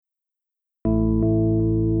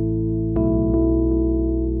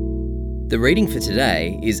The reading for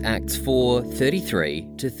today is Acts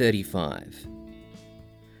 4:33-35.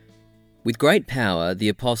 With great power, the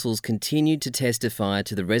apostles continued to testify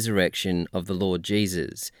to the resurrection of the Lord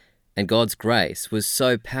Jesus, and God's grace was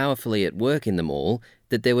so powerfully at work in them all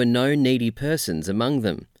that there were no needy persons among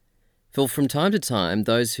them. For from time to time,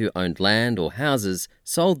 those who owned land or houses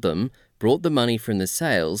sold them, brought the money from the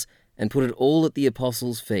sales, and put it all at the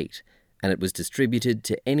apostles' feet, and it was distributed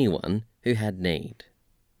to anyone who had need.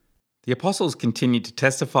 The apostles continued to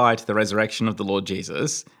testify to the resurrection of the Lord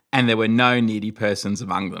Jesus, and there were no needy persons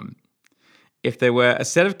among them. If there were a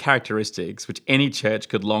set of characteristics which any church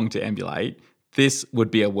could long to emulate, this would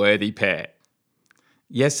be a worthy pair.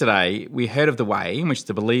 Yesterday, we heard of the way in which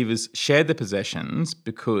the believers shared their possessions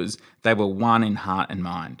because they were one in heart and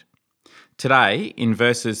mind. Today, in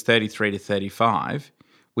verses 33 to 35,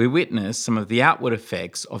 we witness some of the outward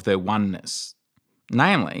effects of their oneness.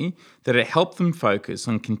 Namely, that it helped them focus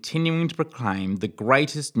on continuing to proclaim the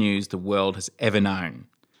greatest news the world has ever known.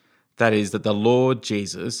 That is, that the Lord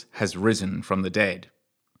Jesus has risen from the dead,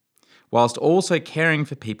 whilst also caring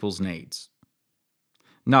for people's needs.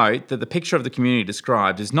 Note that the picture of the community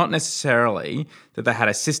described is not necessarily that they had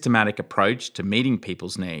a systematic approach to meeting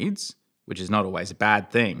people's needs, which is not always a bad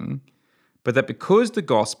thing, but that because the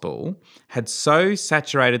gospel had so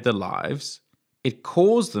saturated their lives, it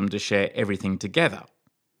caused them to share everything together.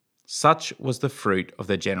 Such was the fruit of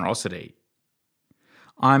their generosity.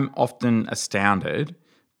 I'm often astounded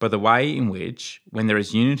by the way in which, when there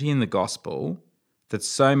is unity in the gospel, that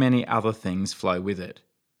so many other things flow with it.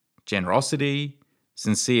 Generosity,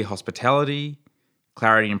 sincere hospitality,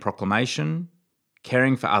 clarity in proclamation,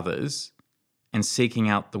 caring for others, and seeking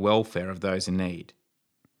out the welfare of those in need.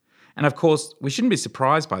 And of course, we shouldn't be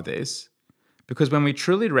surprised by this, because when we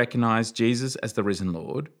truly recognise Jesus as the risen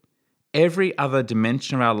Lord, every other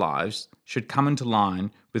dimension of our lives should come into line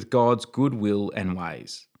with God's goodwill and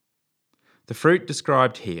ways. The fruit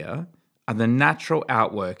described here are the natural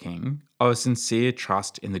outworking of a sincere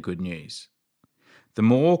trust in the good news. The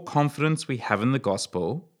more confidence we have in the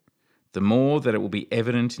gospel, the more that it will be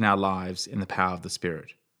evident in our lives in the power of the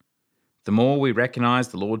Spirit. The more we recognise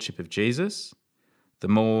the Lordship of Jesus, the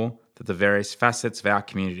more that the various facets of our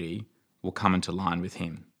community will come into line with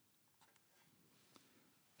him.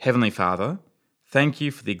 Heavenly Father, thank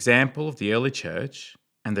you for the example of the early church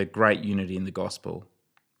and their great unity in the gospel.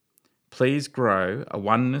 Please grow a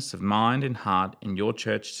oneness of mind and heart in your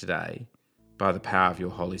church today by the power of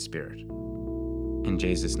your Holy Spirit. In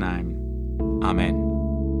Jesus' name, Amen.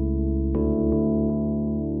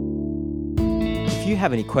 If you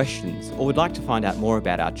have any questions or would like to find out more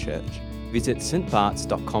about our church, visit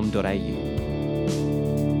stbarts.com.au.